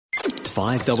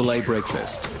Adelaide's 5AA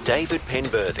Breakfast. David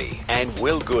Penberthy and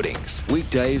Will Goodings.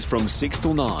 Weekdays from 6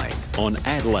 till 9 on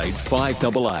Adelaide's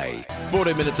 5AA.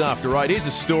 14 minutes after 8. Here's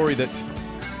a story that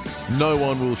no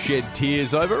one will shed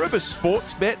tears over. Remember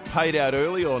Sportsbet paid out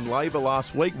early on Labor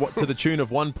last week, to the tune of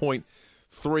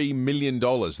 $1.3 million.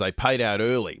 They paid out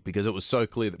early because it was so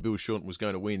clear that Bill Shorten was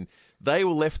going to win. They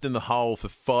were left in the hole for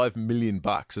 $5 million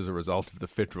as a result of the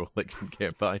federal election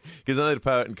campaign because they had to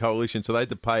pay out in coalition, so they had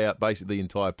to pay out basically the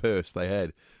entire purse they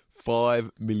had. $5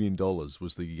 million was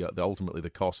ultimately the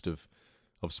cost of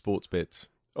sports bets.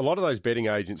 A lot of those betting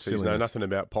agencies Silliness. know nothing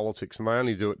about politics, and they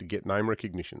only do it to get name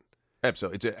recognition.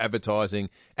 Absolutely. It's advertising.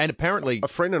 And apparently... A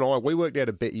friend and I, we worked out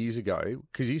a bet years ago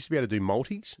because you used to be able to do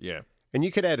multis. Yeah. And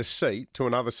you could add a seat to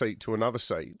another seat to another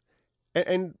seat.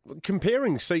 And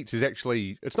comparing seats is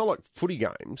actually, it's not like footy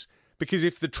games, because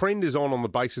if the trend is on the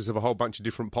basis of a whole bunch of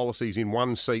different policies in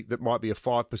one seat that might be a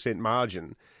 5%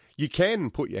 margin, you can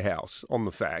put your house on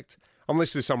the fact,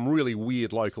 unless there's some really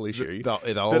weird local issue, They'll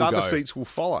that all other go. seats will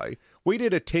follow. We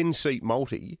did a 10-seat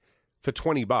multi for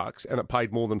 $20 and it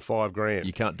paid more than $5,000.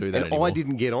 You can't do that and anymore. I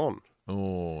didn't get on.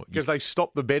 Oh, Because they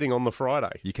stopped the betting on the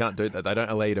Friday. you can't do that. They don't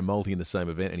allow you to multi in the same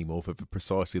event anymore for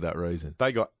precisely that reason.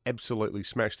 They got absolutely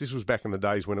smashed. This was back in the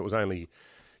days when it was only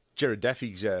Gerard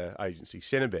Daffy's agency,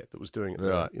 Centrebet, that was doing it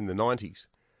Right. in the 90s.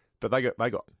 But they got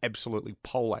absolutely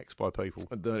poleaxed by people.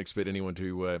 I don't expect anyone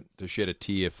to shed a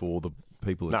tear for the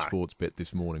people at Sportsbet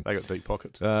this morning. They got deep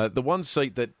pockets. The one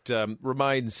seat that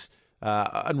remains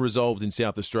unresolved in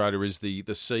South Australia is the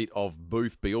seat of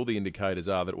Boothby. All the indicators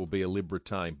are that it will be a Lib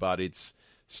retain, but it's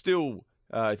still,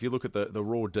 if you look at the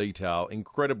raw detail,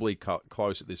 incredibly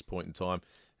close at this point in time.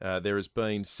 There has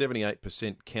been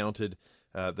 78% counted.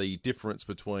 The difference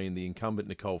between the incumbent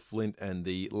Nicole Flint and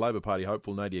the Labor Party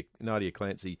hopeful Nadia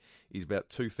Clancy is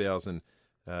about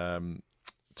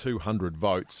 2,200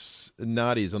 votes.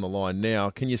 Nadia's on the line now.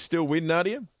 Can you still win,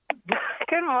 Nadia?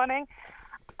 Good morning.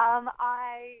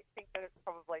 I think that it's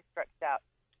probably stretched out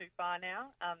too far now.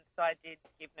 So I did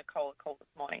give Nicole a call this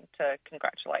morning to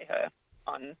congratulate her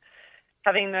on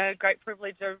having the great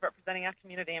privilege of representing our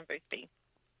community in Boothby.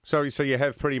 So you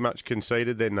have pretty much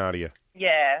conceded then, Nadia?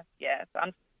 Yeah. So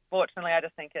unfortunately, I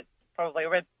just think it's probably,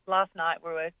 last night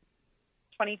we were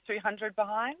 2,200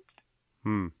 behind.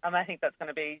 I think that's going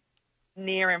to be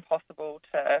near impossible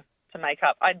to make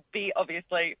up. I'd be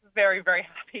obviously very, very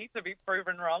happy to be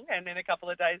proven wrong and in a couple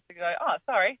of days to go, oh,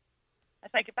 sorry, I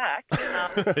take it back.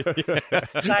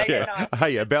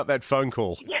 Hey, about that phone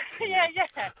call. Yeah.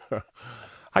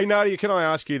 Hey, Nadia, can I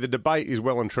ask you, the debate is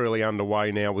well and truly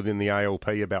underway now within the ALP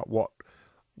about what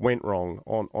went wrong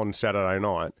on Saturday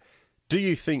night. Do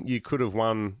you think you could have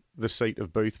won the seat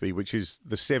of Boothby, which is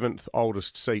the 7th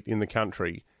oldest seat in the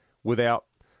country, without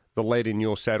the lead in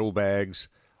your saddlebags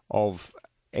of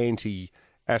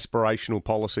anti-aspirational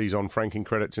policies on franking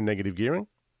credits and negative gearing?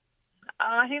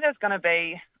 I think there's going to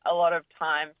be a lot of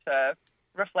time to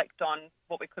reflect on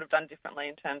what we could have done differently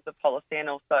in terms of policy and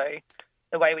also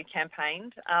the way we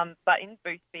campaigned. But in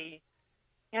Boothby,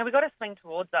 we got to swing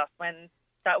towards us when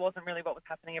that wasn't really what was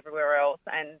happening everywhere else.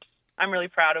 And I'm really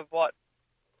proud of what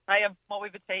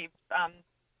we've achieved,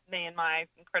 me and my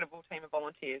incredible team of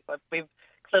volunteers. We've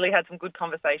clearly had some good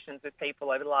conversations with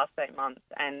people over the last 8 months,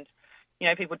 and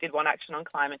people did want action on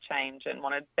climate change and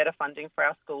wanted better funding for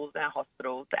our schools and our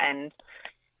hospitals. And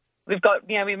we've got,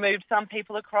 we moved some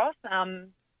people across, but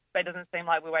it doesn't seem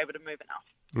like we were able to move enough.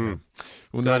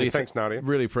 Well, Nadia, thanks, Nadia.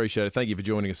 Really appreciate it. Thank you for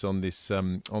joining us on this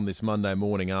Monday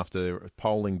morning after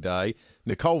polling day.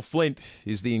 Nicole Flint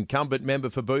is the incumbent member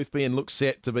for Boothby and looks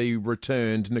set to be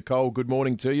returned. Nicole, good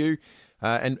morning to you,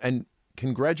 and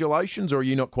congratulations, or are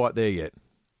you not quite there yet?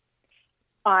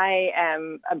 I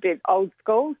am a bit old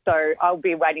school, so I'll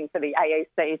be waiting for the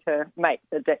AEC to make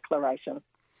the declaration.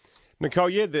 Nicole,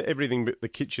 you had everything but the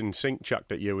kitchen sink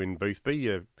chucked at you in Boothby.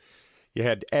 You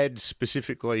had ads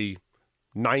specifically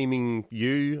naming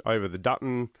you over the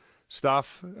Dutton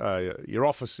stuff. Your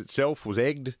office itself was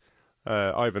egged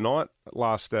overnight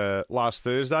last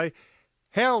Thursday.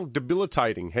 How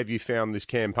debilitating have you found this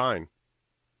campaign?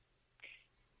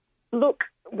 Look,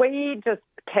 we just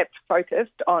kept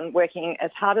focused on working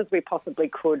as hard as we possibly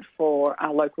could for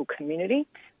our local community.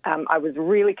 I was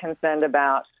really concerned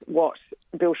about what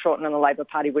Bill Shorten and the Labor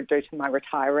Party would do to my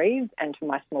retirees and to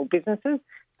my small businesses.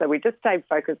 So we just stayed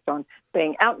focused on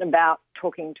being out and about,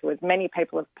 talking to as many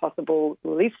people as possible,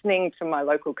 listening to my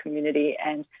local community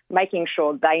and making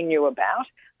sure they knew about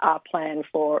our plan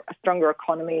for a stronger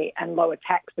economy and lower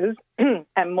taxes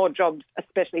and more jobs,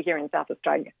 especially here in South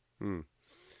Australia.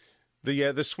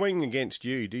 The swing against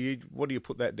you, what do you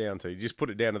put that down to? You just put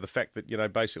it down to the fact that,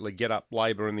 basically Get Up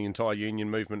Labor and the entire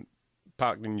union movement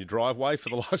parked in your driveway for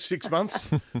the last 6 months?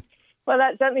 Well,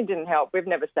 that certainly didn't help. We've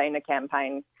never seen a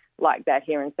campaign like that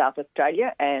here in South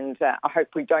Australia, and I hope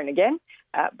we don't again,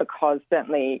 because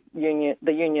certainly the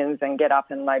unions and Get Up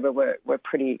and Labor were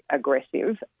pretty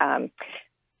aggressive.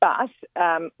 But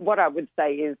what I would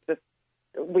say is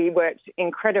we worked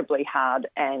incredibly hard,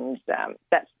 and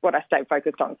that's what I stayed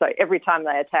focused on. So every time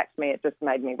they attacked me, it just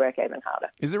made me work even harder.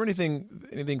 Is there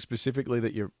anything specifically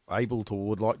that you're able to or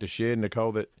would like to share,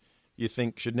 Nicole, that you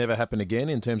think should never happen again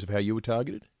in terms of how you were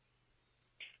targeted?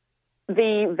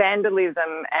 The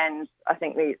vandalism and I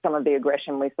think some of the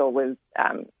aggression we saw was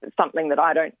something that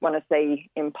I don't want to see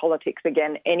in politics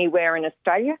again anywhere in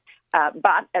Australia.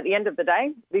 But at the end of the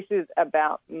day, this is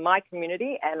about my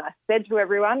community, and I said to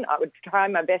everyone I would try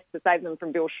my best to save them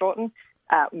from Bill Shorten.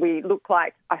 We look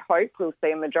like, I hope, we'll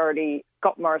see a majority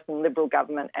Scott Morrison Liberal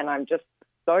government, and I'm just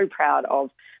so proud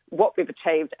of what we've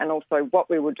achieved and also what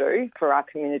we will do for our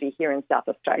community here in South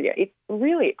Australia. It's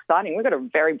really exciting. We've got a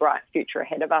very bright future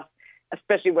ahead of us,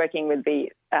 especially working with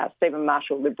the Stephen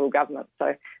Marshall Liberal government.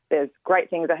 So there's great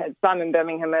things ahead. Simon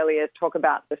Birmingham earlier talked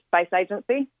about the Space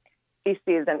Agency. This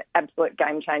is an absolute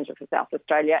game changer for South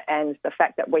Australia, and the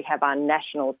fact that we have our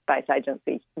national space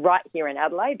agency right here in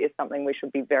Adelaide is something we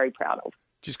should be very proud of.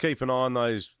 Just keep an eye on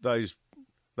those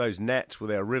gnats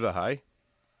with our river, hey?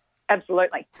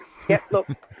 Absolutely. Yep, look,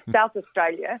 South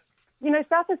Australia's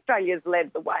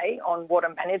led the way on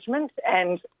water management,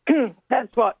 and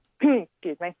that's what,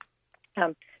 excuse me,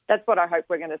 that's what I hope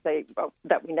we're going to see,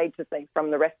 that we need to see from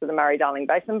the rest of the Murray-Darling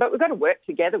Basin. But we've got to work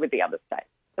together with the other states.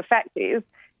 The fact is,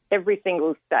 every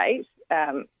single state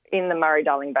in the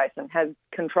Murray-Darling Basin has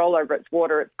control over its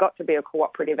water. It's got to be a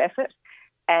cooperative effort,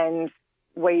 and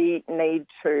we need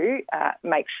to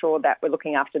make sure that we're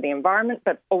looking after the environment,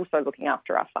 but also looking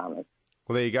after our farmers.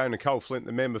 Well, there you go, Nicole Flint,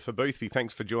 the member for Boothby.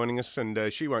 Thanks for joining us,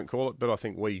 and she won't call it, but I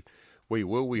think we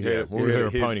will. Her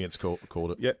opponents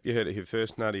called it. Yep, you heard it here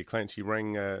first. Nadia Clancy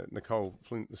rang Nicole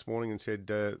Flint this morning and said,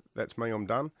 that's me, I'm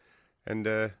done. And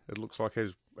it looks like,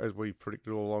 as we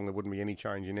predicted all along, there wouldn't be any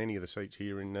change in any of the seats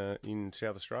here in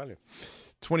South Australia.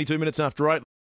 22 minutes after 8.